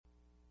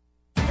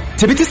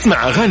تبي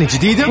تسمع أغاني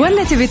جديدة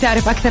ولا تبي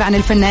تعرف أكثر عن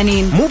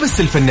الفنانين؟ مو بس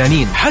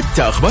الفنانين،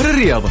 حتى أخبار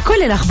الرياضة،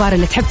 كل الأخبار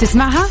اللي تحب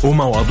تسمعها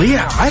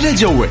ومواضيع على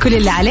جوك. كل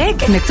اللي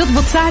عليك إنك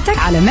تضبط ساعتك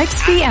على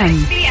ميكس بي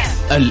ام.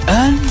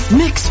 الآن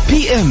ميكس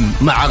بي ام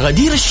مع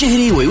غدير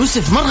الشهري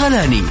ويوسف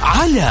مرغلاني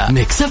على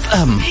ميكس اف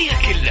ام. هي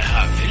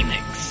كلها في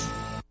الميكس.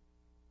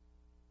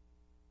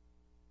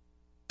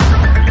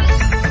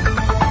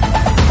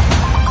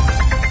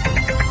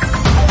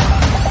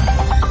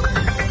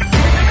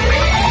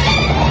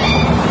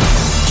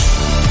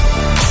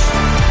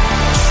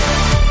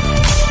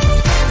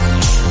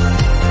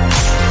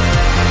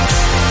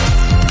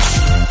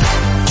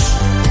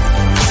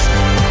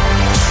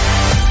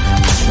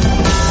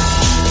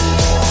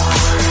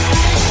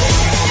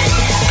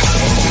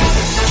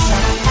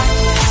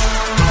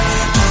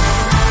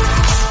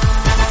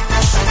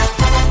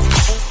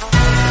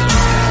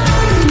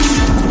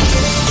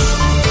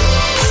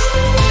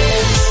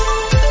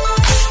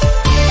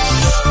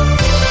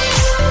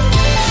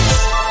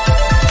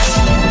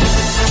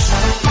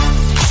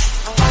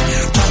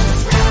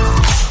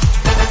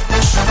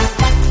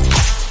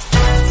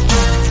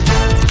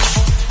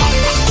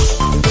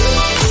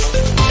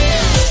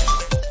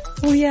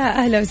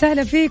 أهلا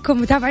وسهلا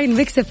فيكم متابعين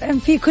ميكس اف ام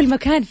في كل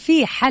مكان،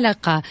 في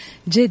حلقة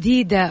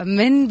جديدة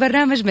من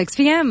برنامج ميكس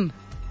بي ام.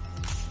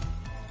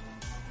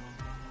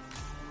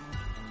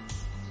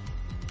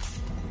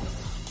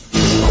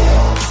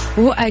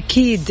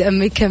 وأكيد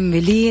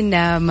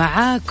مكملين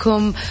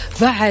معاكم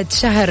بعد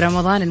شهر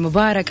رمضان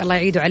المبارك، الله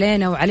يعيد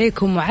علينا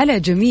وعليكم وعلى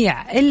جميع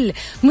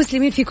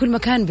المسلمين في كل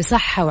مكان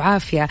بصحة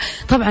وعافية.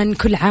 طبعا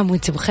كل عام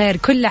وانت بخير،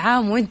 كل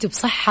عام وانت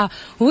بصحة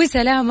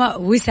وسلامة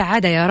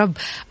وسعادة يا رب.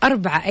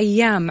 4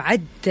 أيام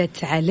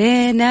عدت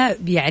علينا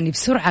يعني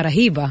بسرعة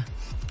رهيبة.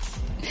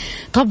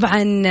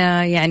 طبعا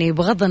يعني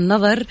بغض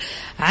النظر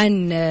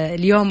عن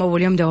اليوم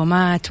أول يوم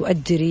دوامات،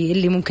 وأدري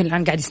اللي ممكن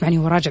الآن قاعد يسمعني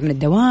وهو راجع من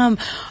الدوام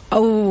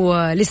أو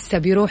لسه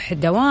بيروح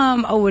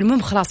الدوام أو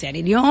المهم خلاص، يعني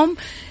اليوم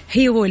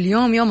هو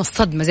اليوم يوم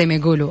الصدمة زي ما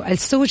يقولوا.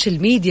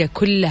 السوشيال ميديا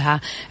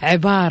كلها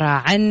عبارة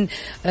عن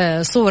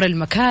صور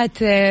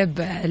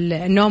المكاتب،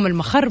 النوم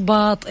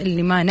المخربط،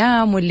 اللي ما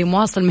نام واللي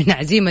مواصل من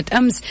عزيمة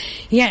أمس،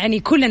 يعني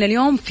كلنا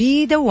اليوم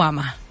في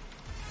دوامة.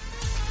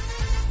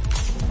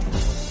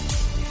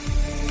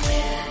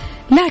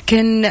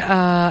 لكن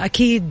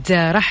أكيد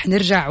راح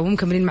نرجع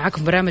ومكملين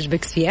معاكم برنامج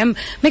ميكس بي ام.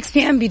 ميكس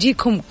بي ام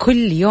بيجيكم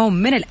كل يوم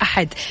من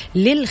الأحد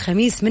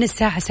للخميس من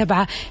الساعة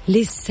 7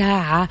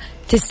 للساعة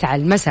 9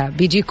 المساء،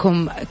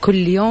 بيجيكم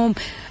كل يوم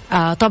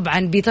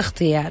طبعا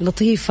بتغطية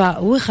لطيفة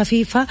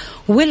وخفيفة،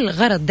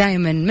 والغرض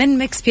دائما من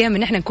ميكس بي ام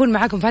ان احنا نكون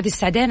معاكم في هذه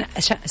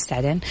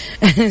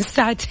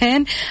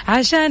الساعتين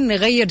عشان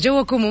نغير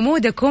جوكم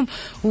ومودكم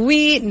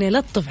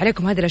ونلطف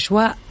عليكم هذه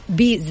الأشواء،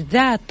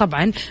 بالذات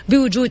طبعا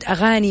بوجود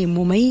أغاني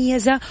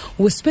مميزة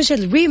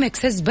وسبيشال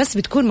ريميكسز بس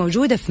بتكون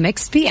موجودة في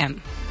ميكس بي ام.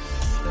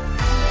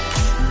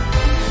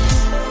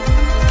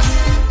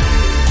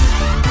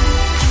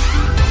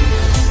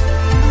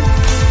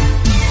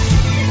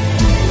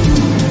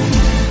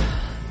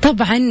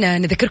 طبعا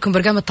نذكركم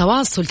برقم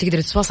التواصل،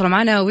 تقدروا تتواصلوا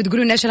معنا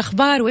وتقولوا لنا ايش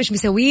الاخبار وايش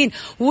مسوين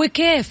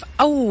وكيف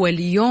اول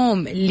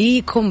يوم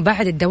ليكم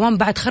بعد الدوام،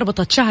 بعد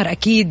خربطة شهر.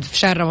 اكيد في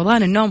شهر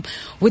رمضان النوم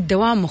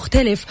والدوام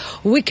مختلف،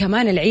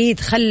 وكمان العيد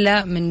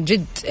خلى من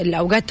جد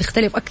الاوقات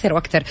تختلف اكثر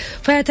واكثر.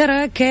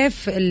 فترى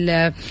كيف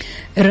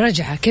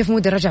الرجعة، كيف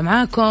مود الرجعة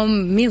معاكم،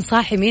 مين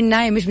صاحي مين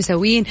نايم، ايش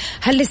مسوين،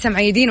 هل لسه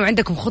معيدين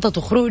وعندكم خطط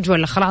وخروج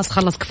ولا خلاص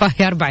خلص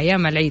كفاية 4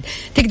 أيام العيد.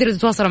 تقدروا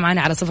تتواصلوا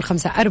معنا على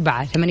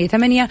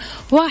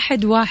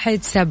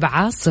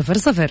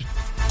 0548811700.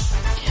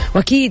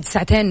 وأكيد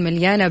ساعتين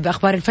مليانة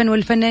بأخبار الفن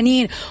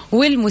والفنانين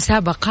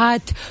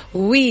والمسابقات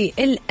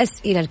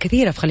والأسئلة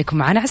الكثيرة، فخليكم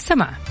معنا على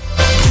السمع.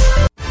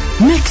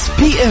 ميكس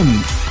بي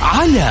ام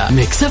على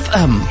ميكس اف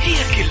ام، هي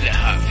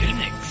كلها في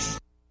الميكس.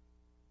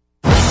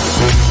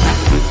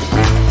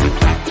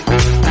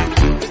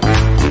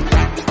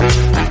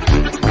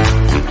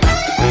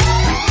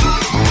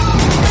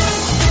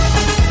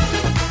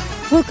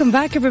 Welcome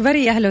back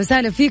everybody، أهلا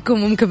وسهلا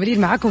فيكم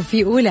ومكملين معاكم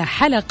في أولى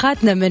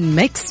حلقاتنا من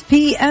ميكس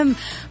بي ام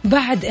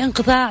بعد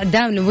انقطاع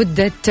دام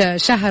لمدة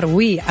شهر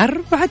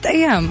و4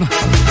 أيام.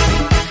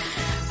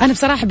 أنا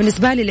بصراحة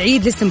بالنسبة لي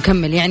العيد لسه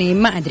مكمل، يعني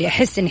ما أدري،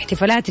 أحس إن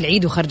احتفالات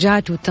العيد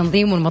وخرجات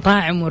والتنظيم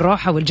والمطاعم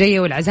والروحة والجية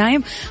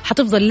والعزايم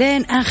حتفضل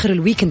لين آخر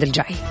الويكند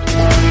الجاي.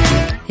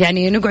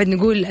 يعني نقعد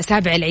نقول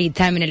 7 العيد،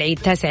 8 العيد،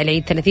 9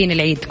 العيد، 30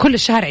 العيد، كل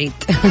الشهر عيد.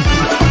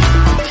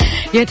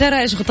 يا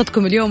ترى إيش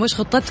خطتكم اليوم وإيش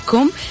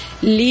خطتكم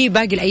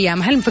لباقي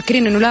الأيام؟ هل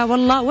مفكرين إنه لا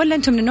والله، ولا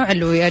أنتم من النوع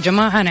اللي يا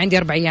جماعة أنا عندي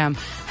 4 أيام،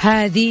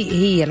 هذه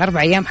هي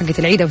 4 أيام حقة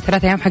العيد أو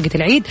 3 أيام حقة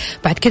العيد،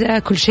 بعد كده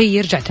كل شيء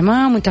يرجع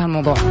تمام وانتهى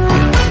الموضوع؟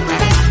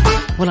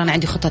 والله أنا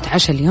عندي خطة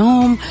عشاء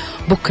اليوم،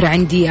 بكرة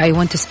عندي I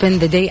want to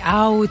spend the day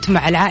out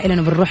مع العائلة،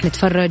 إنه بنروح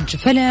نتفرج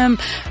فيلم،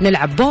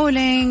 نلعب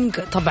بولينج،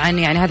 طبعا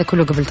يعني هذا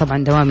كله قبل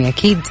طبعا دوامي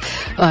أكيد.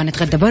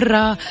 نتغدى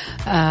برا،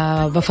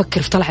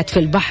 بفكر في طلعت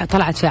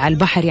على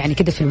البحر يعني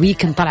كده في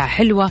الويكند طلعة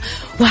حلوة،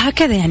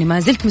 وهكذا يعني ما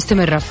زلت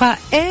مستمرة.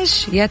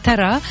 فإيش يا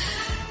ترى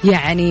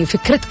يعني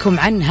فكرتكم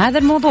عن هذا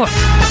الموضوع؟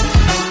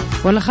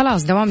 ولا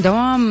خلاص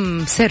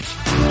دوام سر؟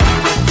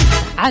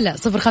 على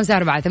 0548811700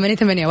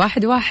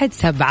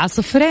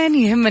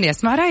 يهمني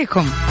أسمع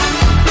رأيكم.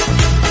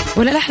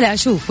 ولا الأحلى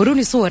أشوف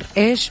وروني صور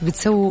إيش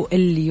بتسووا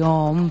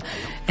اليوم،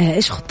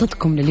 إيش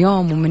خطتكم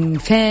لليوم ومن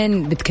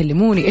فين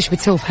بتكلموني، إيش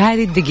بتسووا في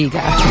هذه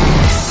الدقيقة.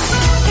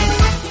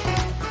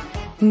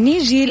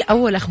 نيجي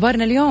لأول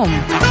أخبارنا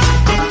اليوم.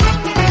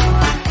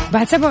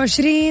 بعد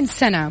 27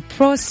 سنة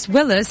بروس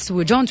ويلس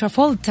وجون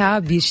ترافولتا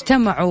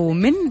بيجتمعوا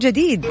من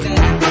جديد.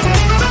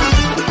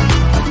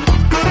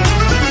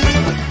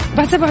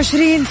 بعد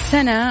 27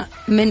 سنة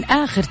من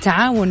آخر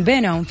تعاون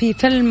بينهم في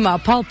فيلم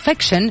بالب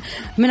فيكشن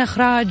من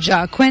إخراج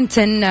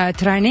كوينتين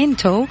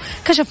ترانينتو،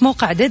 كشف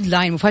موقع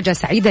ديدلاين مفاجأة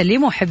سعيدة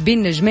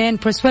لمحبين نجمين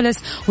بروس ويلس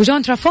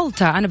وجون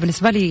ترافولتا. أنا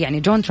بالنسبة لي يعني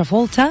جون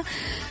ترافولتا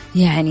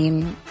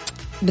يعني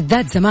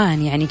بالذات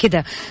زمان يعني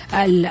كده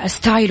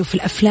الستايل في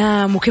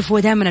الأفلام وكيف هو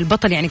دائما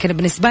البطل، يعني كان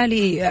بالنسبة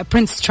لي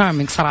برنس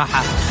تشارمينج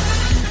صراحة.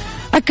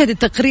 أكد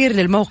التقرير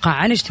للموقع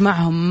عن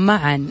اجتماعهم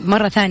معا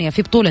مرة ثانية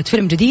في بطولة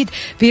فيلم جديد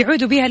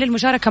بيعودوا بها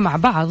للمشاركة مع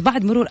بعض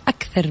بعد مرور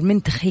أكثر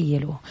من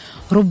تخيلوا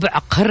ربع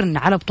قرن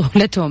على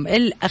بطولتهم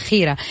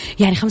الأخيرة،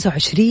 يعني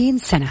 25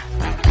 سنة.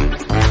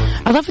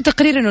 أضاف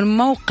التقرير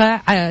إنه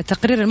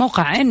تقرير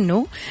الموقع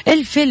إنه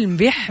الفيلم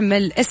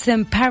بيحمل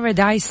اسم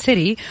بارادايس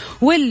سيتي،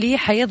 واللي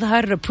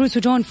حيظهر بروس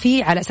وجون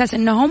فيه على أساس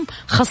إنهم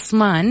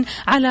خصمان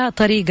على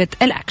طريقة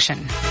الأكشن.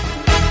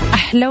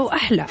 أحلى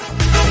وأحلى.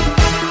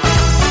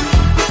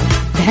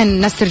 الحين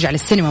الناس ترجع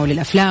للسينما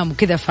وللأفلام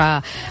وكذا،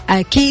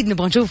 فأكيد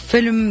نبغى نشوف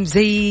فيلم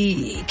زي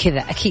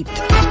كذا أكيد.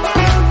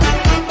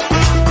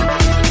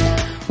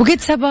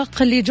 وقد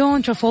سبق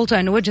لجون ترافولتا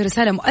أن وجه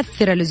رسالة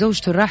مؤثرة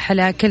لزوجته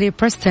الراحلة كيلي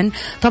بريستون.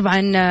 طبعا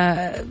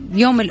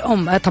يوم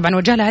الأم، طبعا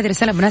وجه لها هذه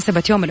الرسالة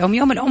بمناسبة يوم الأم.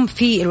 يوم الأم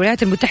في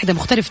الولايات المتحدة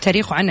مختلف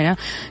تاريخه عننا،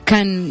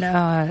 كان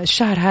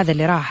الشهر هذا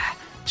اللي راح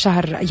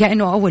شهر يا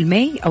إنه أول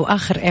ماي أو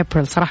آخر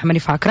أبريل، صراحة ماني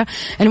فاكرة.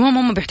 المهم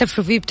هم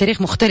بيحتفلوا فيه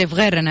بتاريخ مختلف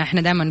غيرنا،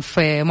 إحنا دائما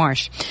في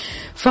مارش.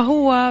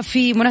 فهو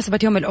في مناسبة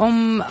يوم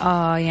الأم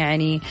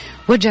يعني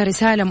وجه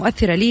رسالة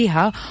مؤثرة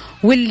ليها،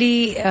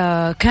 واللي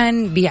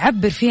كان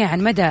بيعبر فيها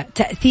عن مدى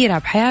تأثيرها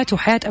بحياته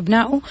وحياة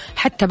أبنائه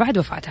حتى بعد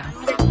وفاتها.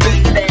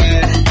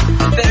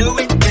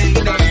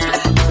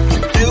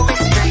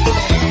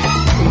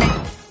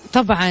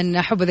 طبعا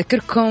أحب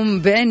أذكركم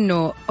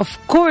بأنه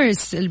of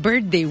course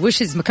البيرثدي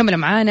ويشز مكملة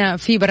معانا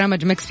في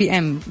برنامج ميكس بي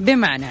ام،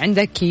 بمعنى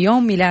عندك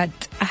يوم ميلاد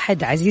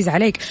أحد عزيز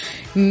عليك،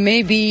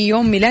 maybe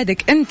يوم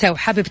ميلادك أنت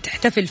وحابب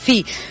تحتفل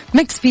فيه،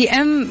 ميكس بي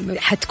ام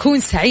حتكون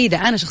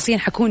سعيدة. أنا شخصيا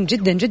حكون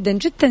جدا جدا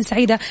جدا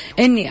سعيدة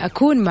أني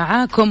أكون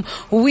معاكم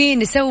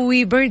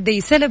ونسوي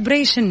بيرثدي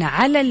سيلبريشن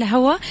على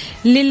الهواء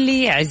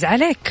للي يعز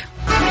عليك.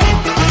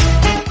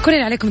 كل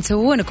اللي عليكم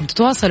تسوون انكم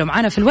تتواصلوا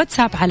معنا في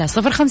الواتساب على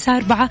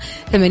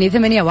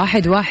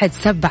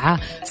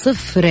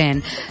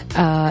 0548811700.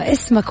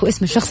 اسمك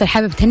واسم الشخص اللي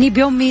حابب تهنيه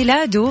بيوم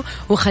ميلاده،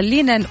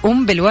 وخلينا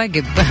نقوم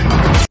بالواجب.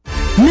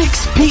 ميكس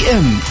بي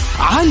ام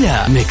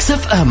على ميكس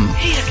اف ام،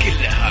 هي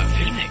كلها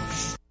في الميكس.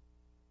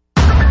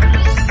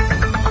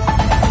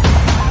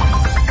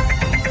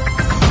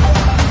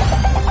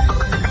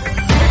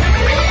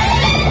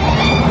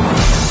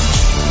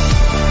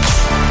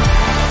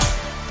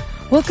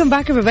 Welcome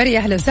back everybody.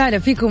 أهلا وسهلا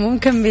فيكم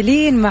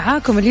ومكملين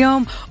معاكم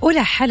اليوم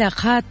أولى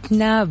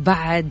حلقاتنا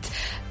بعد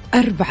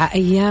 4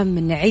 أيام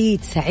من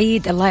عيد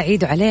سعيد، الله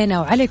يعيده علينا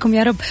وعليكم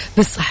يا رب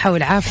بالصحة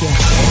والعافية.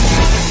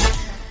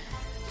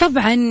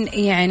 طبعا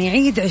يعني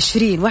عيد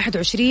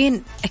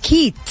 2021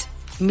 أكيد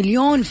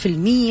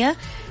 1,000,000%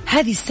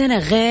 هذه السنة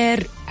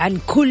غير عن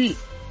كل،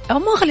 أو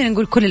ما خلينا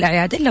نقول كل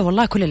الأعياد، إلا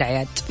والله كل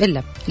الأعياد.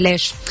 إلا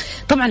ليش؟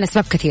 طبعا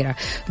الأسباب كثيرة،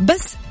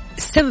 بس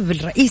السبب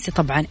الرئيسي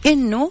طبعا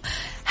إنه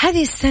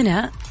هذه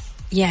السنة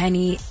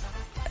يعني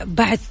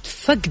بعد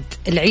فقد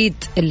العيد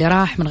اللي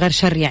راح من غير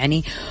شر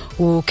يعني،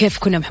 وكيف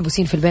كنا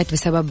محبوسين في البيت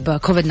بسبب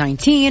كوفيد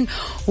 19،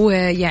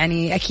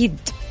 ويعني أكيد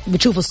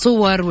بتشوفوا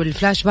الصور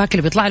والفلاش باك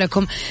اللي بيطلع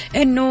لكم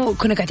إنه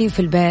كنا قاعدين في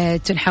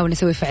البيت نحاول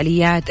نسوي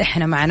فعاليات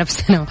إحنا مع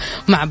نفسنا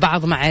مع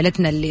بعض مع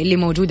عائلتنا اللي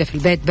موجودة في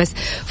البيت بس.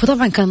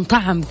 فطبعا كان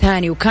طعم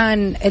ثاني،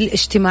 وكان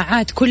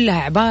الاجتماعات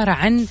كلها عبارة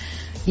عن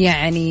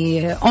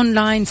يعني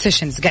أونلاين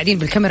سيشنز، قاعدين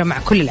بالكاميرا مع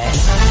كل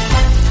العائلة.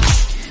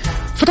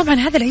 فطبعا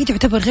هذا العيد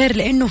يعتبر غير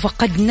لأنه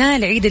فقدنا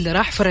العيد اللي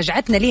راح،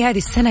 فرجعتنا ليه هذه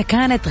السنة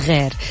كانت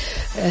غير،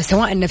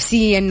 سواء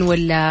نفسيا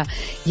ولا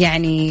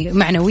يعني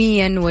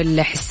معنويا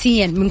ولا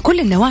حسيا، من كل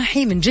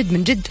النواحي. من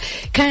جد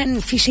كان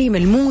في شيء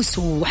ملموس،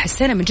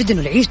 وحسينا من جد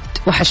إنه العيد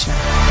وحشنا.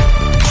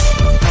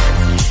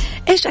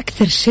 إيش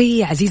أكثر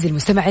شيء عزيزي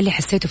المستمع اللي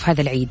حسيته في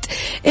هذا العيد؟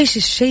 إيش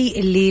الشيء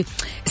اللي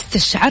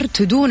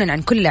استشعرته دونا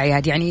عن كل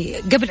الأعياد؟ يعني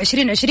قبل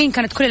 2020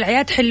 كانت كل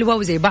الأعياد حلوة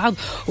وزي بعض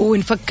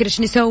ونفكر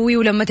إيش نسوي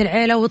ولمة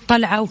العيلة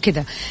والطلعة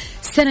وكذا.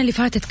 السنة اللي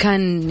فاتت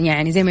كان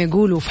يعني زي ما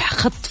يقولوا في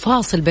خط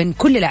فاصل بين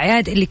كل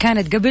الأعياد اللي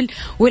كانت قبل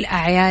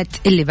والأعياد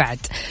اللي بعد.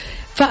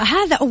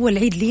 فهذا أول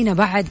عيد لينا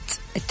بعد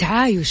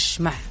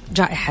التعايش مع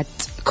جائحة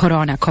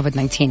كورونا كوفيد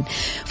 19.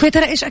 فيا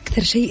ترى إيش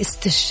أكثر شيء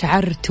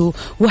استشعرته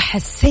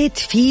وحسيت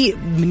فيه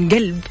من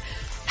قلب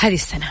هذه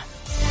السنة؟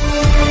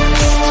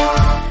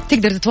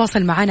 تقدر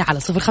تتواصل معنا على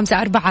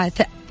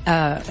 054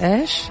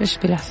 ايش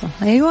بيحصل؟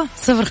 ايوه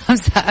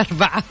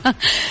 054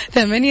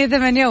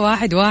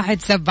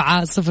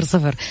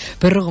 88111700.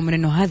 بالرغم من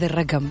انه هذا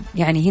الرقم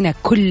يعني هنا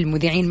كل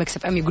مذيعين مكس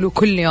اف ام يقولوا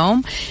كل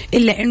يوم،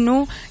 الا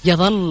انه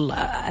يظل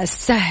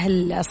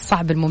السهل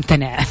الصعب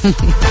الممتنع.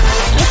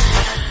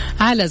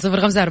 على 054-88-11-700.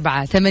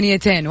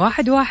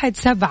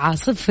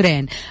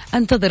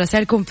 انتظر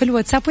رسائلكم في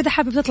الواتساب، وإذا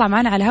حابب تطلع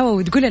معنا على الهواء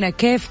وتقول لنا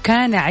كيف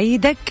كان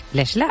عيدك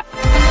ليش لا.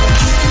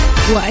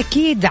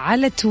 وأكيد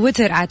على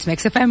تويتر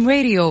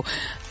 @mixfmradio.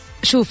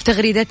 شوف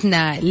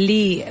تغريدتنا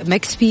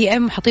لمكس بي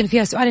ام حاطين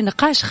فيها سؤال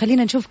النقاش،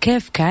 خلينا نشوف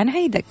كيف كان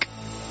عيدك.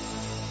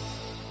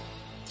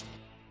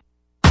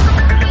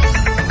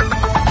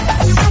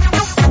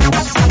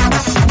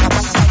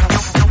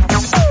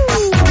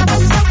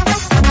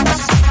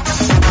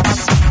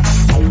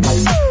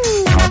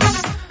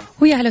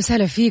 ويا أهلا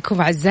وسهلا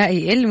فيكم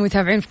أعزائي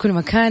المتابعين في كل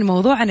مكان.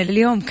 موضوعنا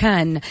اليوم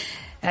كان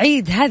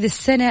عيد هذه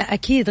السنة،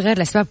 أكيد غير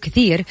لأسباب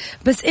كثير،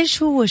 بس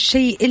إيش هو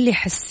الشيء اللي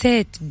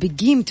حسيت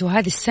بقيمته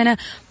هذه السنة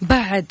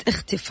بعد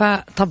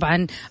اختفاء؟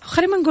 طبعا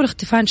خلينا نقول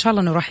اختفاء، إن شاء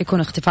الله أنه راح يكون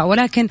اختفاء،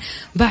 ولكن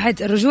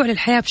بعد الرجوع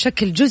للحياة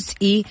بشكل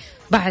جزئي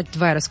بعد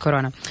فيروس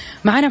كورونا.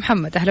 معنا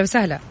محمد، أهلا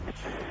وسهلا.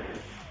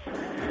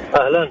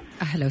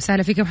 أهلا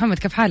وسهلا فيك محمد،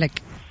 كيف حالك؟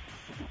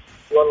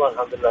 والله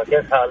الحمد لله،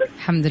 كيف حالك؟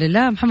 الحمد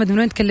لله. محمد من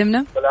وين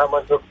تكلمنا؟ سلام،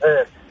 وانت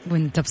بخير؟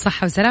 وانت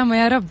بصحة وسلامة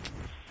يا رب.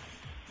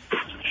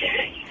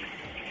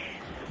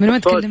 من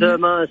وين تكلمنا؟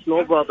 ما اسمه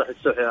واضح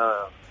الصح يا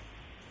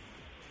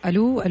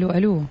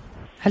ألو،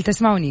 هل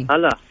تسمعوني؟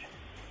 هلا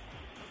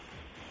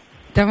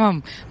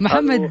تمام.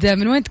 محمد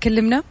من وين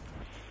تكلمنا؟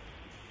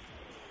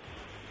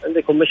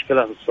 عندكم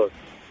مشكلة في الصوت.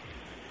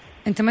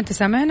 انت ما انت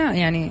سامعنا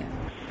يعني؟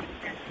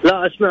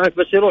 لا اسمعك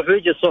بس يروح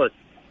ويجي الصوت.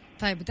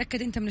 طيب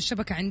اتأكد انت من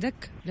الشبكة عندك،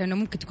 لانه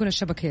ممكن تكون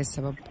الشبكة هي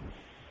السبب.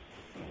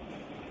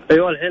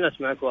 ايوه الحين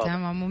اسمعك واضح.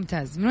 تمام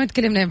ممتاز. من وين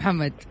تكلمنا يا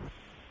محمد؟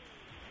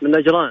 من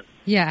نجران.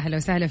 يا أهلا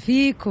وسهلا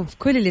فيك وفي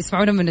كل اللي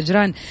يسمعونا من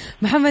نجران.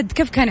 محمد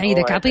كيف كان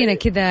عيدك؟ أعطينا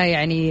كذا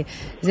يعني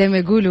زي ما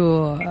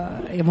يقولوا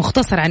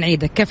مختصر عن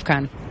عيدك، كيف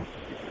كان؟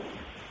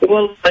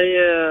 والله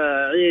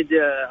عيد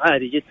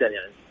عادي جدا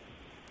يعني.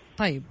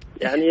 طيب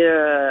يعني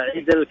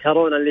عيد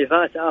الكورونا اللي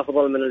فات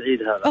أفضل من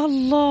العيد هذا.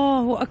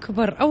 الله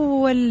أكبر،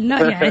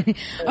 يعني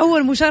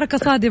أول مشاركة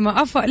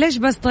صادمة. ليش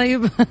بس؟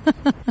 طيب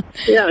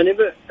يعني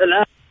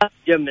العام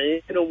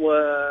جمعين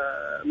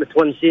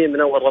ومتونسين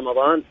من أول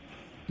رمضان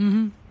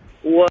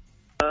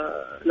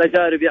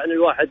والأقارب، يعني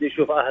الواحد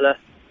يشوف أهله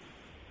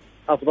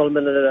أفضل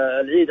من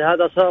العيد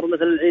هذا. صار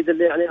مثل العيد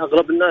اللي يعني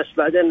أغلب الناس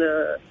بعدين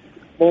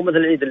مو مثل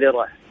العيد اللي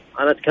راح.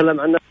 أنا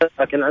أتكلم عن الناس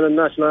لكن عن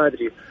الناس ما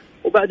أدري.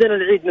 وبعدين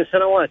العيد من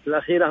السنوات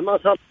الأخيرة ما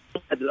صار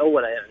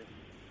الأولى، يعني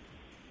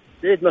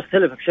العيد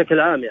مختلف بشكل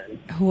عام. يعني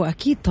هو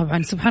أكيد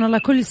طبعا سبحان الله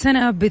كل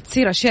سنة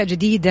بتصير أشياء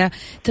جديدة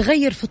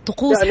تغير في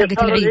الطقوس يعني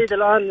حقت العيد. العيد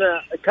الآن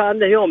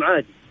كأنه يوم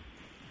عادي،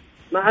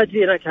 ما عاد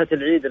فيه نكهة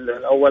العيد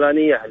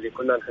الأولانية اللي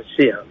كنا نحس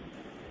فيها.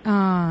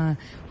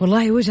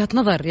 والله وجهة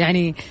نظر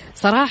يعني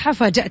صراحة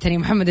فاجأتني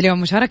محمد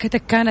اليوم،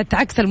 مشاركتك كانت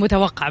عكس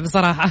المتوقع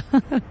بصراحة.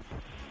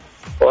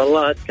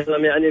 والله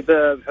أتكلم يعني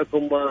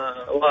بحكم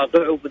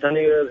واقع،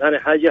 وثاني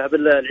حاجة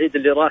بالعيد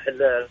اللي راح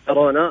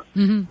الكورونا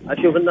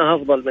أشوف أنها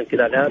أفضل من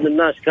كذا، لأن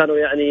الناس كانوا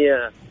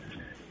يعني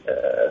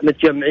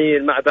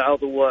متجمعين مع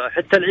بعض.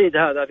 وحتى العيد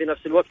هذا في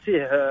نفس الوقت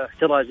فيه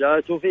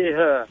احتراجات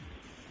وفيه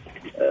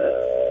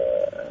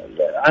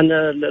عن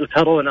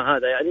الكورونا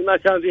هذا، يعني ما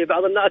كان فيه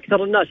بعض الناس،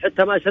 أكثر الناس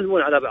حتى ما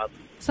يسلمون على بعض.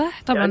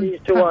 صح طبعا يعني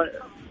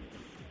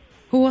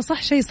هو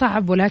صح شيء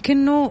صعب،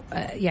 ولكنه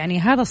يعني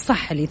هذا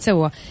الصح اللي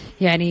يتسوى.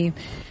 يعني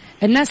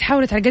الناس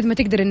حاولت على قد ما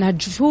تقدر انها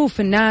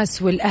تشوف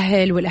الناس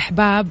والاهل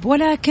والاحباب،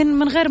 ولكن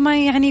من غير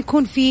ما يعني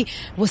يكون في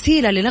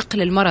وسيله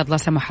لنقل المرض لا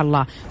سمح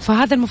الله،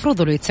 فهذا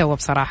المفروض اللي يتسوى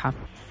بصراحه.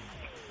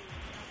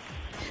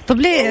 طب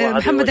ليه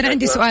محمد انا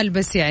عندي سؤال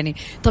بس يعني،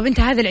 طب انت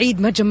هذا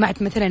العيد ما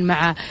جمعت مثلا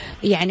مع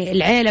يعني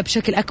العيله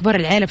بشكل اكبر،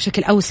 العيله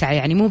بشكل اوسع،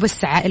 يعني مو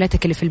بس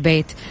عائلتك اللي في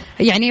البيت؟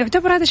 يعني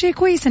يعتبر هذا شيء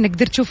كويس انك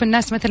قدرت تشوف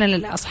الناس مثلا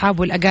الاصحاب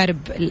والاقارب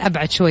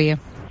الابعد شويه.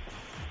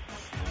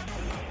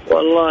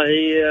 والله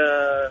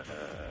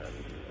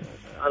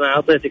أنا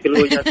أعطيتك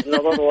الوجهة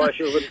النظر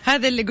وأشوف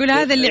هذا اللي يقول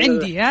هذا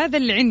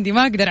اللي عندي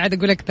ما أقدر عاد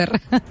أقول أكثر.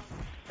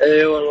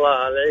 اي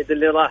والله العيد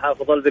اللي راح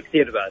افضل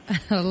بكثير بعد.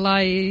 الله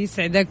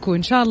يسعدك،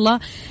 وان شاء الله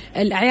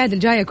الاعياد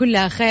الجايه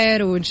كلها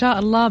خير، وان شاء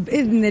الله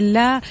باذن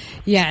الله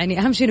يعني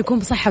اهم شيء نكون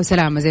بصحه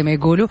وسلامه زي ما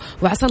يقولوا،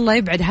 وعسى الله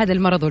يبعد هذا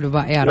المرض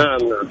والوباء يا رب. نعم.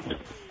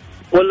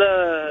 ولا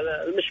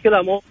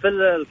المشكله مو في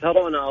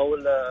الكورونا او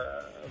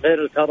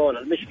غير الكورونا،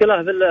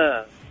 المشكله في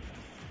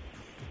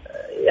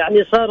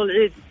يعني صار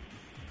العيد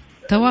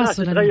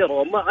تواصل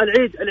تغيروا.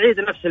 العيد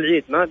نفس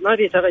العيد، ما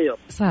في تغير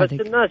صادق.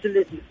 بس الناس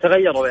اللي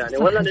تغيروا يعني،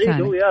 ولا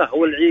العيد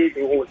هو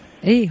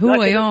العيد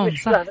هو يوم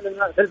صح.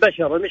 في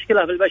البشر،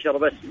 المشكلة في البشر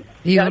بس.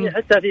 يعني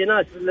حتى في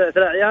ناس في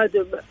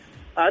الأعياد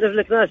أعرف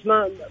لك ناس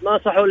ما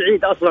صحوا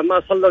العيد أصلا،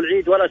 ما صلوا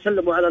العيد ولا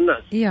سلموا على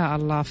الناس. يا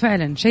الله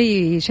فعلا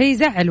شيء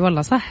زعل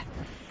والله. صح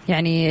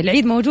يعني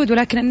العيد موجود،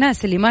 ولكن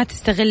الناس اللي ما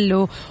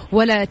تستغله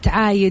ولا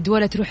تعايد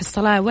ولا تروح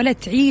الصلاة ولا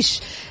تعيش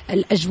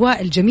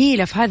الأجواء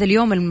الجميلة في هذا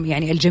اليوم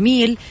يعني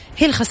الجميل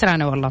هي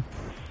الخسرانة والله.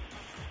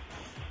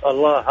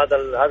 الله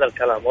هذا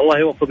الكلام، والله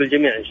يوفق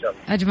الجميع إن شاء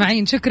الله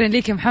أجمعين. شكرا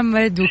لك يا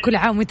محمد، وكل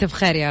عام وانت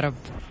بخير يا رب.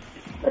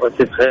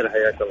 وانت بخير،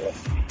 حياك الله.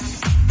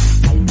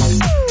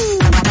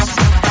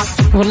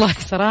 والله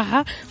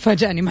صراحة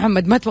فاجأني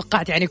محمد، ما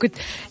توقعت يعني. كنت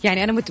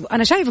يعني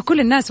أنا شايفة كل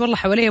الناس والله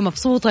حواليا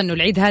مبسوطة إنه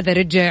العيد هذا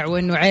رجع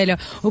وإنه عيلة،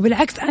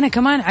 وبالعكس أنا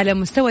كمان على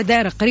مستوى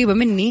دائرة قريبة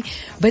مني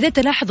بدأت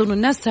ألاحظ إنه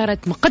الناس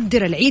صارت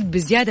مقدرة العيد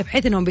بزيادة،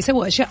 بحيث إنهم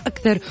بيسووا أشياء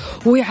أكثر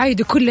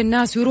ويعايدوا كل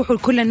الناس ويروحوا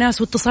لكل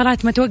الناس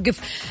واتصالات ما توقف.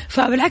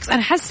 فبالعكس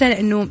أنا حاسة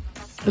إنه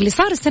اللي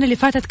صار السنة اللي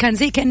فاتت كان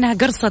زي كأنها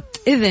قرصة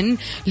إذن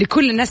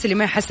لكل الناس اللي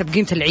ما يحسب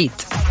قيمة العيد.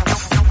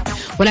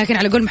 ولكن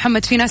على قول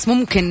محمد في ناس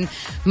ممكن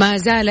ما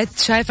زالت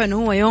شايفة أنه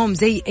هو يوم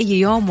زي أي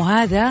يوم،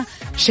 وهذا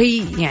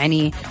شيء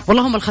يعني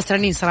والله هم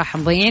الخسرانين صراحة،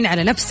 مضيعين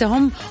على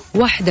نفسهم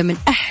واحدة من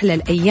أحلى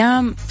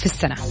الأيام في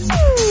السنة.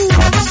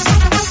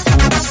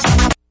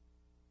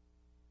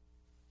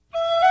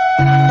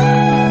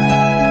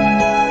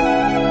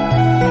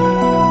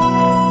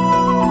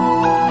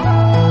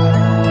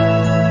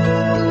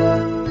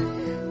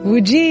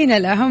 وجينا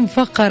الأهم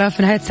فقرة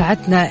في نهاية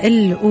ساعتنا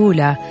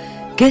الأولى،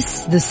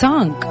 Guess the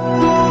Song.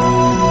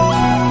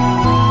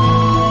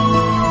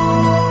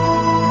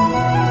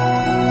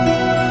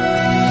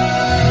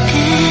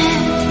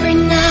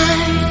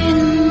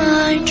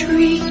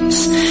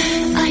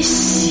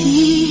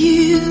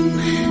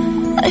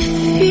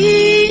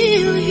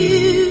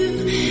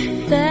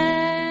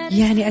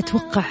 يعني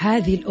أتوقع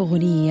هذه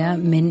الأغنية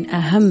من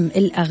أهم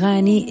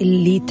الأغاني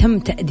اللي تم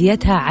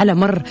تأديتها على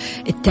مر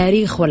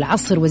التاريخ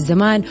والعصر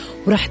والزمان،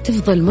 وراح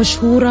تفضل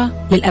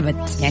مشهورة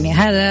للأبد. يعني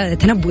هذا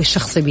تنبؤ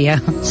الشخصي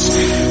بها.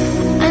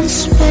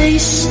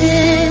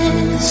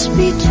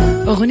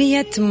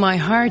 أغنية My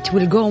Heart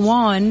Will Go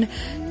On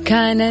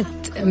كانت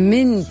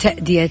من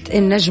تأدية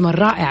النجمة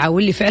الرائعة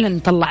واللي فعلا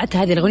طلعت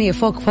هذه الأغنية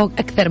فوق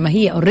أكثر ما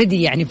هي already،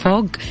 يعني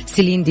فوق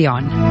سيلين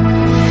ديون.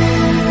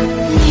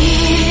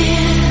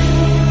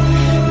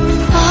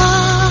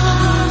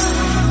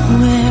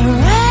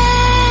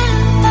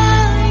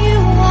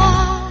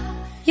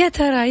 يا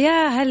ترى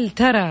يا هل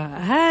ترى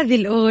هذه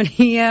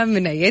الأغنية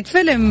من أي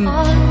فيلم؟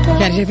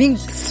 يعني شايفين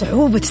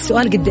صعوبة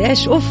السؤال قد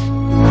إيش؟ أوف.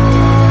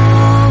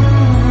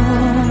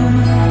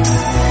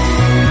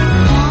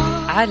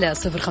 على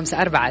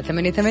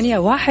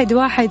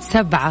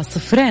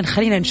 0548811700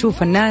 خلينا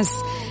نشوف الناس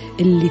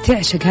اللي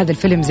تعشق هذا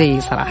الفيلم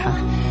زي صراحة.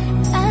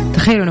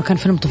 تخيلوا أنه كان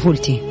فيلم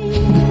طفولتي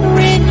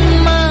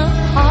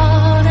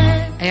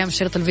أيام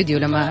شريط الفيديو،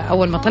 لما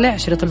أول ما طلع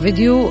شريط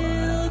الفيديو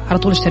على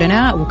طول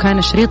اشتريناه، وكان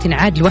الشريط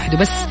ينعاد لوحده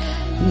بس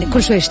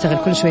كل شوي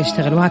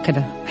يشتغل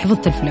وهكذا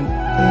حفظت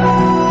الفيلم.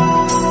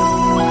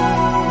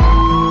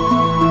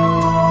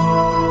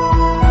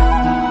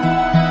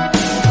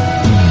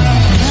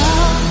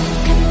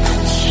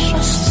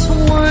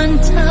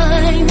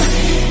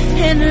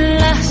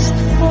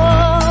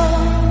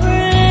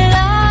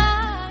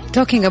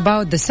 Talking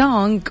about the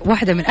song،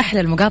 واحدة من أحلى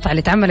المقاطع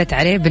اللي تعملت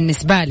عليه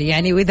بالنسبة لي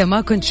يعني، وإذا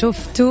ما كنت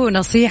شفتوا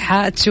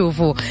نصيحة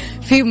تشوفوا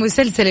في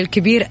مسلسل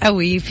الكبير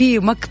قوي، في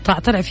مقطع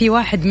طلع فيه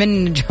واحد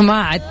من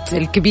جماعة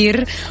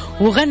الكبير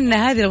وغنى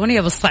هذه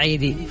الأغنية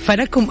بالصعيدي،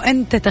 فلكم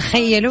أن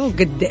تتخيلوا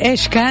قد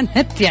إيش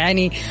كانت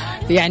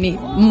يعني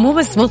مو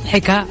بس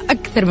مضحكة،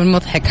 أكثر من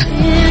مضحكة.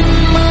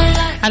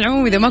 على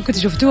العموم إذا ما كنت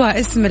شفتوها،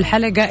 اسم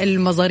الحلقة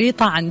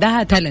المزاريطة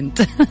عندها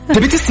تالنت.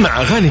 تبي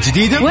تسمع أغاني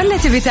جديدة ولا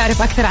تبي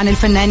تعرف أكثر عن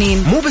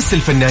الفنانين؟ مو بس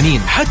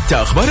الفنانين، حتى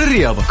أخبار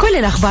الرياضة، كل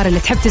الأخبار اللي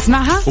تحب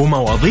تسمعها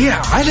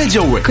ومواضيع على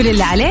جوك. كل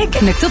اللي عليك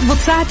إنك تضبط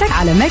ساعتك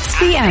على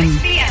ميكس بي ام.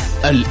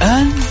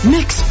 الآن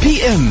ميكس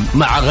بي ام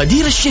مع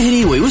غدير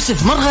الشهري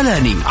ويوسف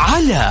مرغلاني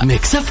على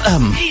ميكس اف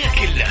ام، هي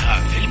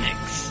كلها في الميكس.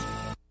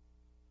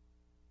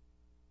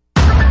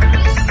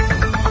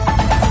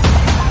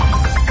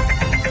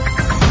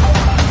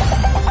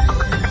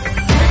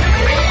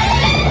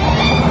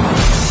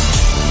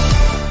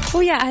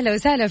 ويا أهلا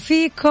وسهلا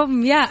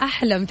فيكم يا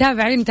أحلى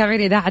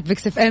متابعين إذاعة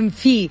ميكس اف ام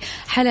في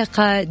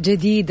حلقة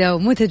جديدة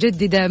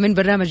ومتجددة من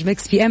برنامج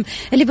ميكس بي ام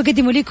اللي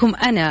بقدمه لكم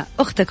أنا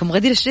أختكم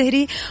غدير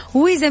الشهري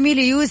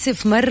وزميلي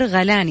يوسف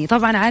مرغلاني،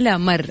 طبعا على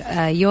مر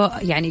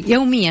يعني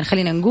يوميا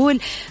خلينا نقول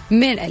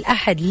من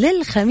الأحد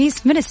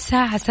للخميس من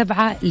الساعة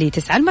 7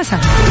 ل9 المساء.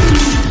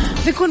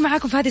 بنكون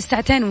معاكم في هذه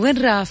الساعتين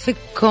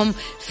ونرافقكم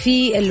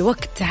في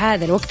الوقت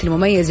هذا، الوقت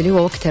المميز اللي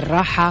هو وقت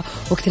الراحة،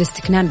 وقت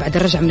الاستكنان بعد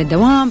الرجعة من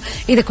الدوام.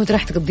 إذا كنت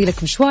راح تقضي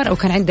لك مشوار أو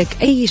كان عندك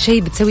أي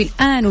شيء بتسويه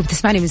الآن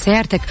وبتسمعني من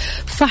سيارتك،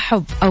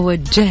 فحب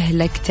أوجه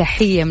لك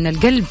تحية من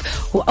القلب،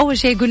 وأول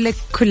شيء يقول لك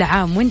كل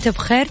عام وانت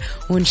بخير،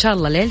 وإن شاء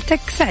الله ليلتك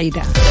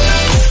سعيدة.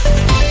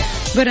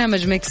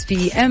 برنامج ميكس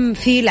بي ام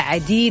في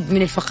العديد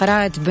من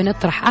الفقرات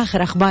بنطرح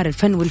آخر أخبار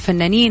الفن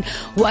والفنانين،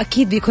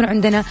 وأكيد بيكون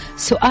عندنا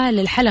سؤال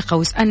الحلقة،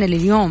 وسألنا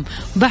لليوم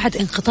بعد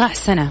انقطاع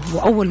سنة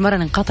وأول مرة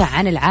ننقطع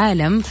عن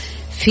العالم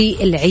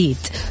في العيد.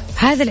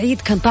 هذا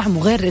العيد كان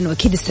طعمه غير لأنه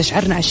أكيد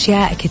استشعرنا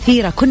أشياء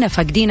كثيرة كنا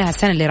فاقدينها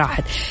السنة اللي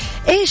راحت.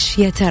 إيش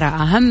يا ترى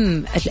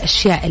أهم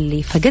الأشياء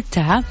اللي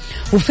فقدتها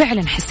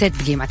وفعلا حسيت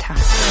بقيمتها؟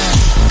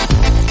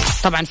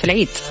 طبعا في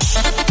العيد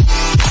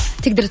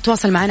تقدر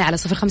تتواصل معنا على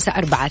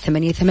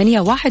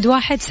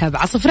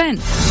 0548811700.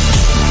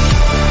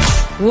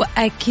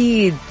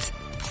 وأكيد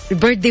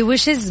البيرثدي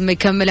ويشز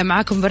مكملة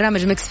معاكم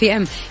برنامج ميكس بي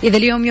ام. إذا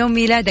اليوم يوم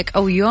ميلادك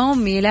أو يوم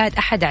ميلاد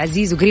أحد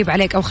عزيز وقريب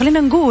عليك، أو خلينا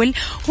نقول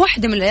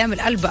واحدة من الأيام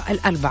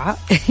الأربعة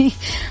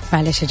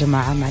معلش يا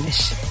جماعة،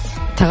 معلش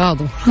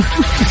تغاضوا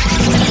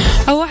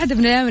أو واحدة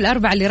من الأيام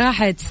الأربعة اللي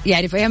راحت،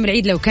 يعني في أيام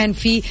العيد لو كان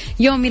في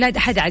يوم ميلاد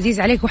أحد عزيز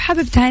عليك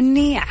وحابب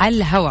تهني على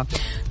الهوا،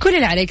 كل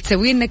اللي عليك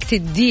تسويه إنك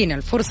تدينا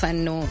الفرصة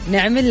إنه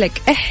نعمل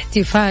لك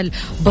احتفال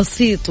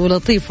بسيط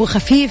ولطيف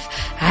وخفيف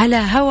على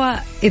هوا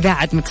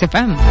إذاعة ميكس اف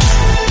ام.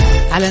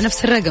 على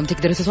نفس الرقم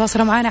تقدروا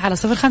تتواصلوا معنا على 0548811700.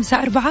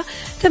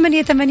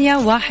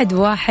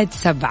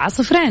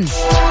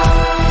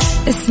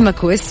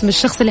 اسمك واسم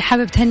الشخص اللي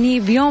حابب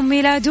تهنيه بيوم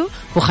ميلاده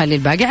وخلي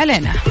الباقي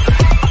علينا.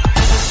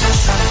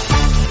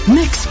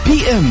 ميكس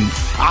بي ام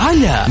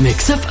على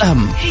ميكس اف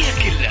ام، هي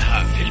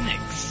كلها في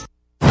الميكس.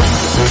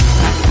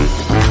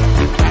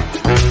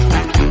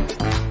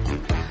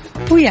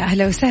 ويا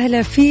أهلا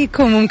وسهلا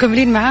فيكم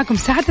ومكملين معاكم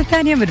الساعة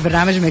الثانية من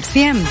برنامج ميكس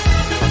بي ام.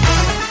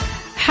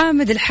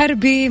 حامد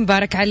الحربي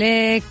مبارك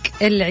عليك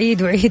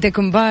العيد وعيدك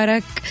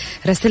مبارك،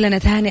 رسل لنا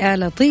تهانئة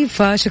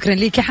لطيفة، شكرا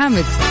ليك يا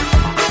حامد.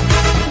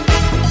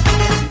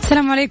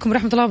 السلام عليكم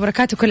ورحمة الله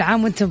وبركاته، كل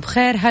عام وانتم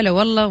بخير. هلا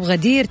والله.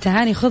 وغدير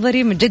تهاني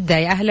خضري من جدة،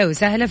 يا أهلا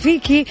وسهلا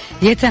فيكي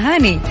يا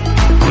تهاني،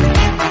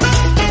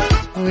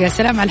 ويا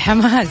سلام على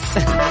الحماس.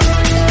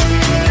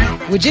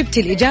 وجبتي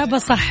الإجابة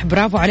صح،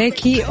 برافو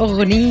عليكي.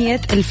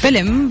 أغنية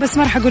الفيلم بس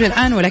ما راح أقول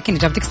الآن، ولكن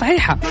إجابتك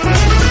صحيحة.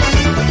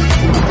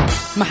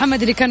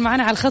 محمد اللي كان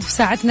معنا على الخط في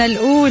ساعتنا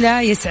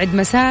الأولى، يسعد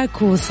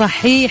مساك،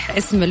 وصحيح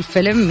اسم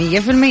الفيلم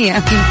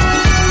 100%.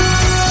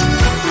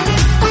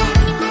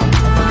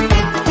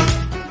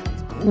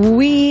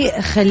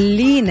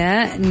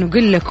 وخلينا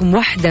نقول لكم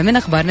واحدة من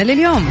أخبارنا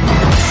لليوم.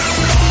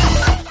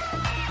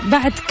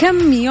 بعد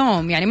كم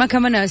يوم، يعني ما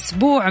كملنا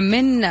أسبوع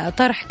من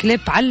طرح كليب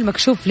على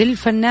المكشوف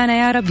للفنانة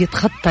يا رب،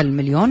 يتخطى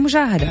 1,000,000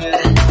 مشاهدة.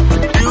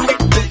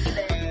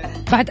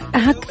 بعد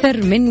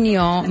أكثر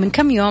من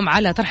كم يوم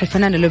على طرح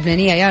الفنانة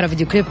اللبنانية يارا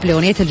فيديو كليب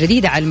لأغنيتها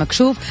الجديدة على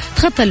المكشوف،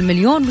 تخطى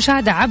 1,000,000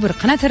 مشاهدة عبر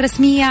قناتها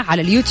الرسمية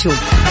على اليوتيوب.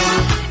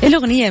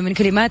 الأغنية من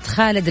كلمات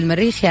خالد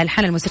المريخي،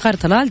 ألحان الموسيقار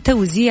طلال،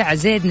 توزيع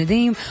زيد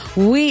نديم،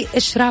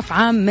 وإشراف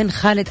عام من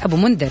خالد أبو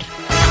منذر.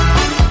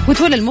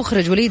 وتولى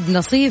المخرج وليد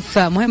نصيف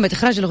مهمة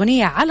إخراج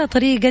الأغنية على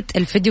طريقة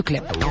الفيديو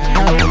كليب.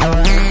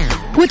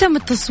 وتم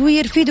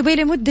التصوير في دبي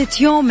لمدة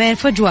يومين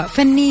في أجواء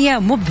فنية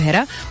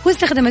مبهرة،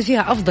 واستخدمت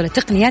فيها أفضل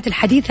التقنيات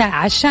الحديثة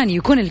عشان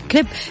يكون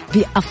الكليب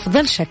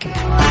بأفضل شكل.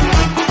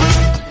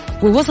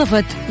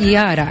 ووصفت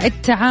يارا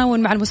التعاون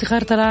مع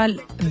الموسيقار طلال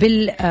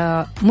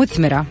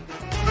بالمثمرة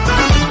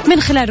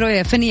من خلال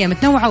رؤية فنية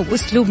متنوعة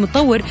وأسلوب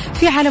متطور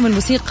في عالم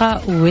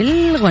الموسيقى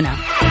والغناء.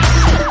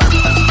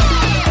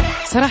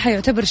 صراحة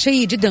يعتبر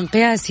شيء جدا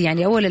قياسي،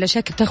 يعني أول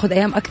الأشياء بتاخذ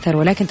أيام أكثر،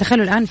 ولكن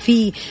تخيلوا الآن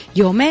في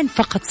يومين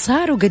فقط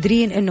صاروا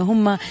قادرين إنه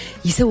هم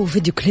يسووا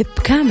فيديو كليب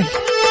كامل.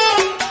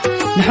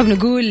 نحب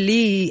نقول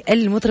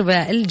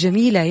للمطربة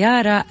الجميلة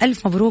يارا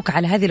ألف مبروك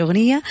على هذه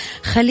الأغنية.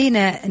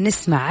 خلينا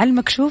نسمع على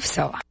المكشوف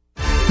سوا.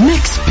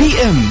 ميكس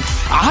بي ام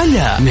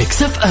على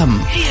ميكس اف ام،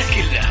 هي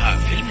كلها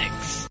في الميكس.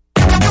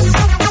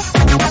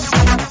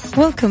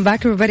 Welcome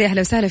back everybody،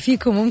 أهلا وسهلا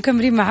فيكم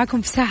ومكملين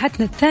معاكم في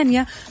ساعتنا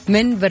الثانية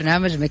من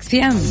برنامج ميكس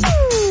بي ام.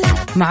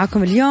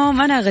 معاكم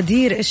اليوم أنا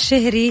غدير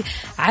الشهري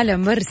على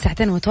مر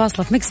ساعتين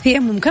متواصلة في ميكس بي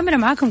ام، ومكملة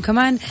معاكم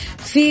كمان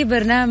في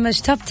برنامج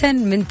توب 10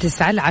 من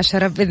 9 ل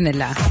 10 بإذن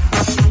الله.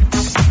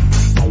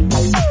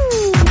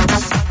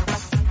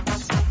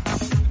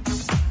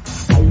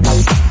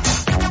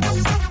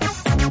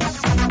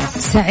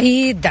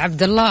 سعيد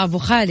عبد الله أبو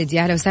خالد،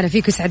 يا أهلا وسهلا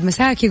فيك وسعد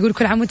مساك، يقول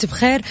كل عام وانت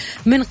بخير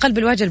من قلب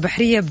الواجهة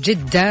البحرية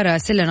بجدة.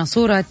 راسل لنا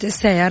صورة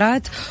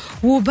السيارات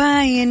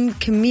وباين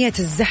كمية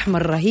الزحمة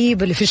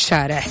الرهيبة اللي في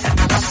الشارع.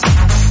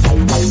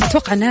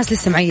 أتوقع الناس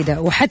لسه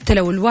معيدة، وحتى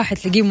لو الواحد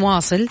تلاقيه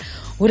مواصل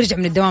ورجع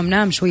من الدوام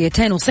نام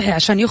شويتين وصحي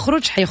عشان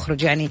يخرج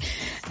حيخرج. يعني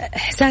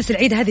إحساس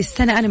العيد هذه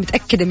السنة أنا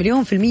متأكدة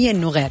 1,000,000%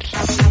 إنه غير.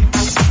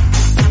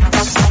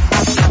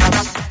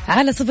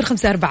 على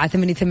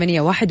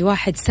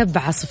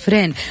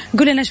 0548811700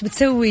 قول لنا ايش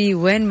بتسوي،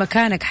 وين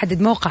مكانك،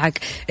 حدد موقعك،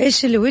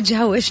 ايش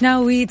الوجهة وايش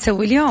ناوي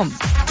تسوي اليوم،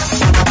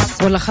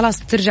 ولا خلاص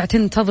بترجع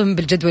تنتظم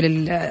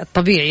بالجدول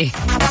الطبيعي.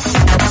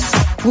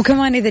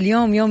 وكمان إذا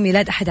اليوم يوم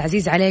ميلاد أحد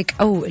عزيز عليك،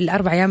 أو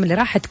الأربع أيام اللي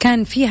راحت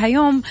كان فيها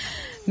يوم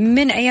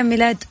من أيام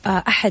ميلاد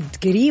أحد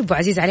قريب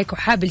وعزيز عليك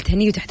وحابل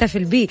تهنيه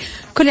وتحتفل به،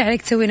 كل اللي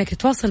عليك تسوي إنك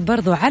تتواصل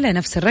برضو على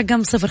نفس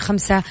الرقم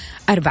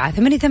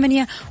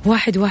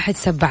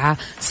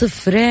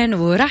 0548811700،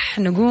 ورح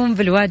نقوم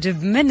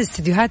بالواجب من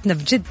استديوهاتنا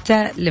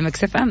بجدة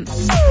لميكس اف ام.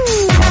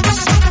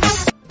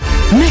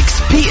 ميكس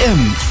بي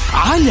ام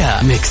على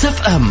ميكس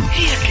اف ام،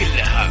 هي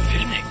كلها في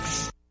الميكس.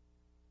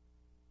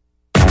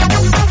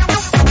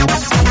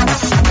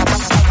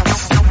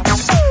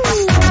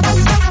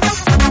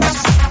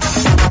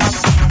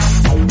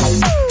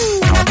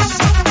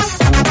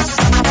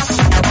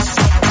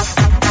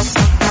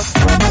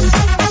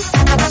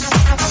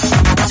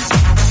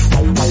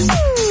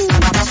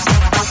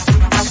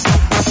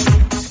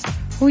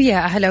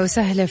 ويا أهلا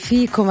وسهلا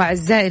فيكم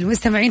أعزائي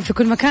المستمعين في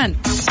كل مكان.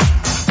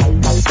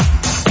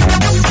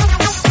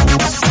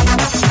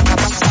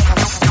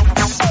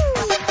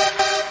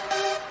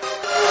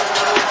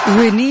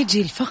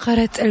 ونيجي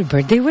لفقرة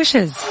البيرثدي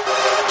ويشز.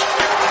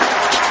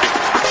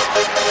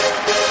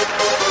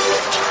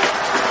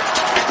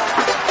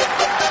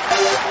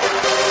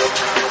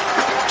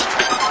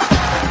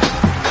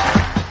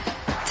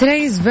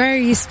 Today's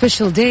very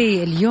special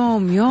day.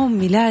 اليوم يوم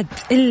ميلاد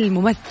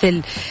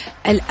الممثل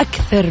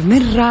الأكثر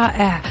من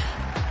رائع،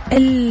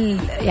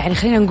 يعني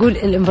خلينا نقول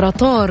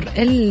الإمبراطور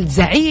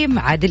الزعيم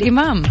عادل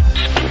إمام.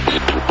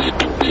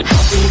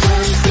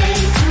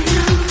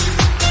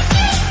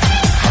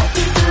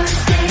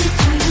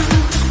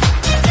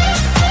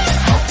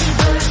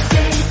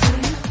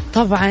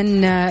 طبعا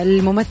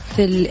الممثل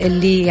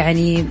اللي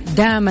يعني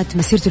دامت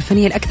مسيرته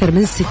الفنية الأكثر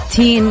من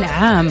 60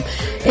 عام،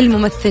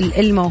 الممثل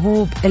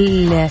الموهوب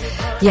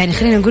يعني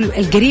خلينا نقول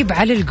القريب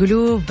على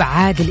القلوب،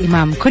 عادل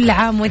إمام. كل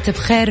عام وانت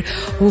بخير،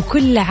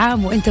 وكل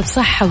عام وانت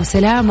بصحة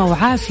وسلامة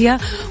وعافية،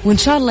 وإن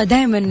شاء الله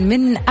دائما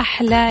من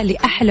أحلى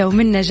لأحلى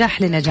ومن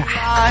نجاح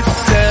لنجاح.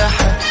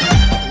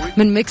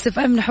 من ميكس اف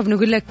ام نحب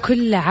نقول لك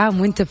كل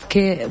عام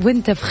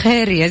وانت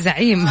بخير يا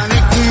زعيم.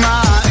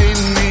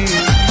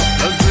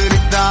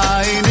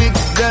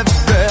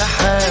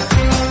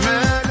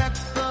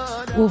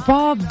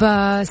 وبوب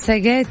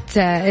ساجيت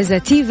is a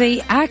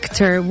TV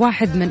actor،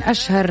 واحد من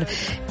أشهر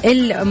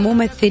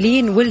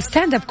الممثلين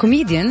والستاند اب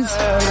كوميديانز.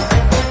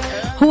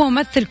 هو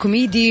ممثل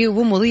كوميدي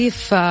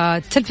ومضيف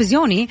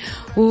تلفزيوني،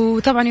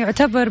 وطبعا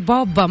يعتبر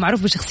بوب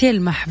معروف بالشخصية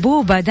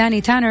المحبوبة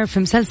داني تانر في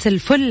مسلسل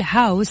فول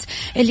هاوس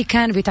اللي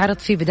كان بيتعرض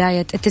في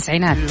بداية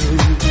التسعينات.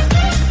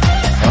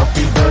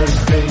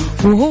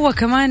 وهو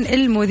كمان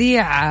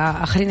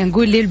المذيع خلينا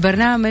نقول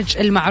للبرنامج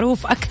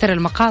المعروف أكثر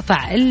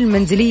المقاطع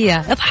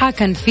المنزلية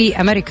إضحاكا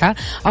في أمريكا،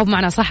 أو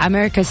بمعنى صح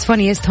America's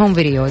Funniest Home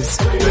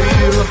Videos.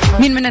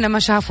 مين مننا ما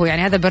شافه؟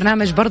 يعني هذا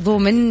البرنامج برضو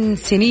من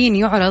سنين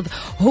يعرض،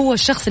 هو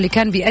الشخص اللي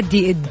كان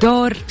بيأدي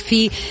الدور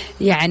في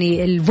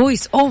يعني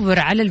الفويس أوفر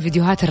على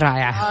الفيديوهات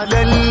الرائعة.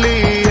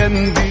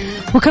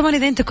 وكمان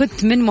إذا أنت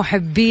كنت من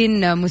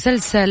محبين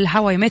مسلسل How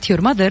I Met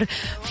Your Mother،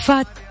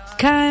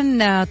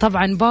 كان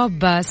طبعا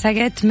بوب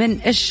ساجيت من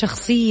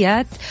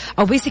الشخصيات،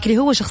 أو بيسكلي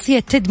هو شخصية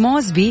تيد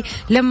موزبي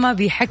لما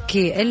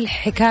بيحكي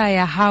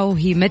الحكاية How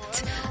He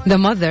Met The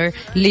Mother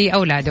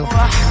لأولاده.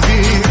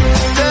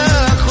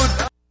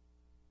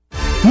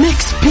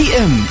 ميكس بي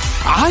ام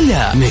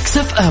على ميكس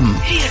اف ام،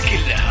 هي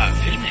كلها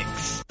في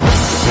الميكس.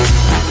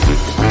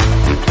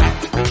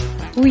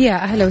 ويا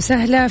أهلا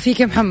وسهلا فيك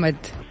يا محمد.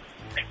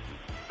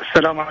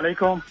 السلام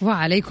عليكم.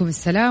 وعليكم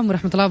السلام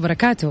ورحمة الله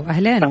وبركاته.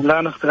 أهلين.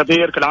 أهلا أخت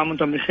غدير، كل عام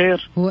وأنتم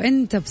بخير.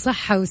 وأنت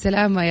بصحة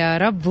وسلامة يا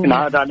رب.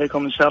 العادة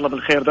عليكم إن شاء الله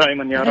بالخير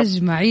دائما يا رب.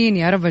 أجمعين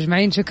يا رب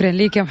أجمعين. شكرا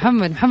ليك يا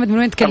محمد. محمد من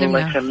وين تكلمنا؟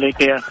 الله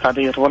يخليك يا أخت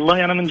غدير.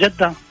 والله أنا من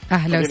جدة.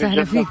 أهلا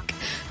وسهلا فيك.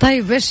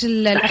 طيب إيش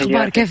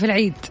الأخبار؟ كيف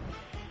العيد؟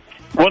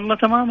 والله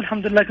تمام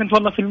الحمد لله. كنت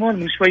والله في المول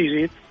من شوي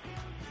جيت.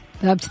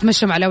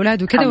 بتتمشى مع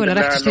الأولاد وكذا ولا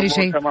راح تشتري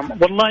شيء؟ تمام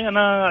والله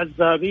أنا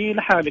عزابي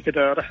لحالي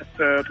كده، رحت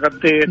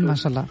تغديت ما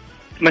شاء الله،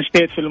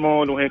 مشيت في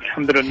المول وهيك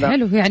الحمد لله.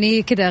 حلو،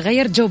 يعني كده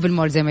غيرت جو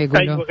بالمول زي ما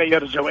يقولوا. أيوة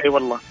غير جو. أي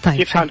والله. طيب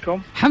كيف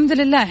حالكم؟ الحمد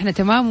لله احنا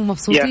تمام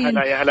ومبسوطين. يا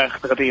هلا يا هلا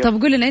أخت غدير.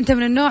 طب قول لنا أنت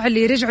من النوع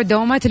اللي رجعوا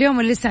الدوامات اليوم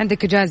ولا لسه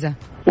عندك إجازة؟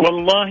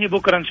 والله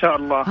بكرة إن شاء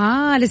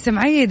الله. لسه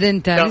معيد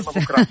أنت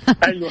لسه. بكرة.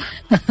 أيوة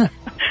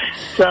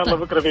إن شاء الله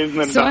بكرة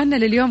بإذن الله. سؤالنا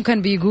لليوم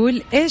كان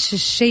بيقول إيش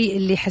الشيء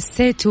اللي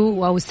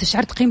حسيته أو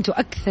استشعرت قيمته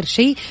أكثر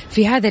شيء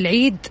في هذا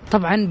العيد،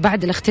 طبعا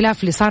بعد الاختلاف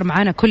اللي صار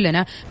معنا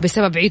كلنا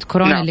بسبب عيد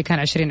كورونا اللي كان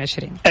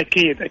 2020.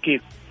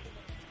 أكيد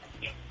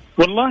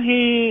والله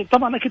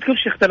طبعا أكيد كل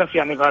شيء اختلف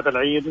يعني بهذا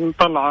العيد.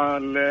 الطلعة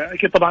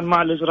أكيد طبعا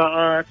مع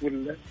الإجراءات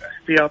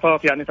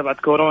والاحتياطات يعني تبعت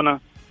كورونا.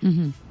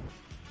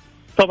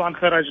 طبعا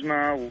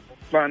خرجنا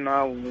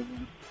وطلعنا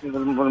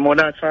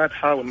والمولات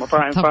فاتحة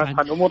والمطاعم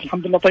فاتحة، الأمور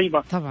الحمد لله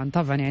طيبة.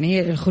 طبعا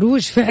يعني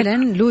الخروج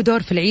فعلا له دور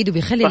في العيد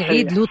وبيخلي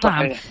العيد له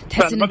طعم.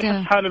 تحس إن أنت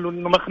حاله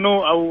إنه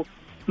مخنوق أو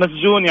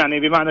مسجون يعني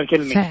بمعنى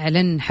الكلمة.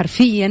 فعلا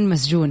حرفيا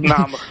مسجون.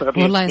 نعم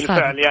والله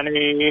بالفعل يعني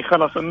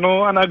خلاص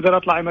إنه أنا أقدر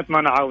أطلع متى ما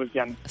أنا عاوز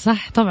يعني.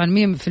 صح طبعا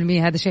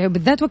 100% هذا شيء،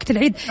 بالذات وقت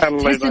العيد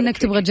تحس إنك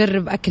تبغى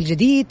تجرب أكل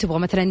جديد، تبغى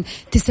مثلا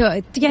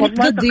يعني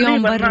تقضي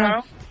يوم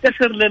برا،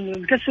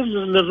 كسر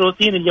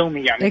للروتين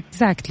اليومي يعني.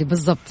 exactly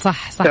بالضبط.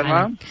 صح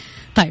تمام.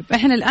 طيب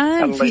احنا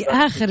الآن في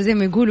آخر زي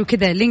ما يقولوا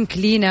كده لينك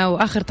لينا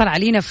وآخر طلع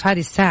لينا في هذه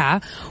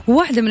الساعة،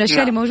 وواحدة من الأشياء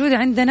اللي موجودة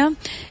عندنا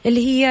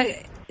اللي هي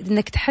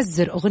إنك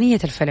تحذر أغنية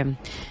الفيلم.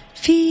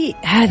 في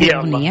هذه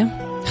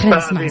الأغنية خلينا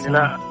نسمع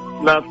سوا.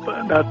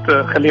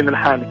 لا تخلينا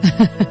لحالي.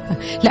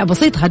 لا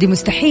بسيطة، هذه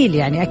مستحيل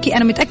يعني، أكيد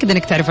أنا متأكد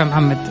إنك تعرفها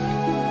محمد.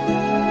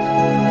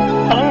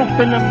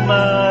 فيلم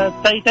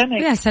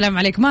تايتانيك. يا سلام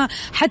عليك، ما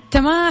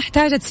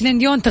احتاجت سيلين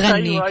ديون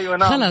تغني. أيوة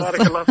نعم. خلاص.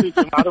 بارك الله فيك.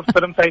 معروف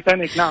فيلم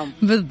تايتانيك. نعم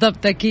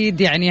بالضبط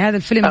أكيد، يعني هذا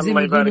الفيلم زي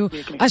ما يقولوا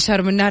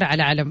أشهر من نار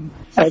على علم.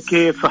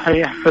 أكيد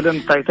صحيح، فيلم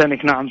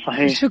تايتانيك. نعم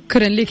صحيح.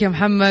 شكرا لك يا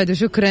محمد،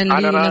 وشكرا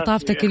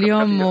للطافتك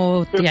اليوم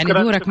ويعني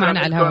دورك معنا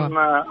على الهواء.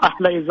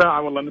 أحلى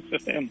إذاعة والله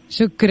مكس FM.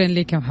 شكرا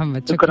لك يا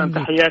محمد. شكرا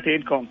تحياتي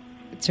لكم.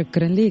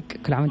 شكرا لك،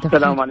 كل عام وانت بخير.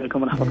 السلام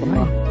عليكم ورحمة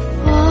الله.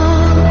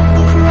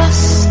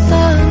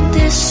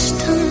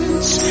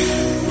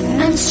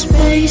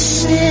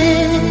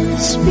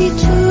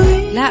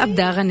 لا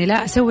أبدأ أغني،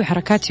 لا أسوي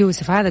حركات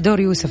يوسف، هذا دور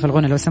يوسف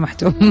الغنى لو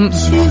سمحتوا.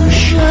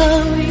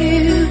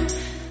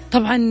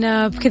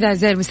 طبعا بكذا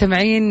أعزائي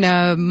المستمعين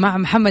مع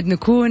محمد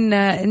نكون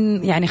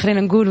يعني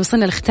خلينا نقول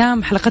وصلنا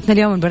لختام حلقتنا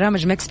اليوم من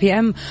برنامج مكس بي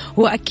ام،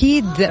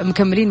 وأكيد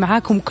مكملين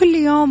معاكم كل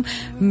يوم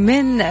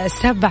من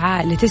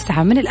 7 ل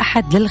 9 من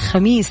الأحد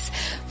للخميس،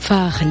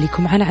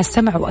 فخليكم معنا على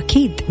السمع،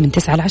 وأكيد من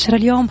 9 ل 10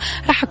 اليوم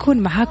راح أكون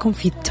معاكم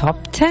في توب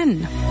 10.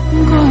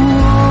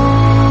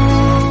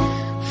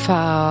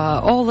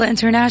 all the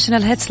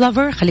international hits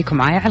lover خليكم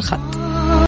معايا على الخط.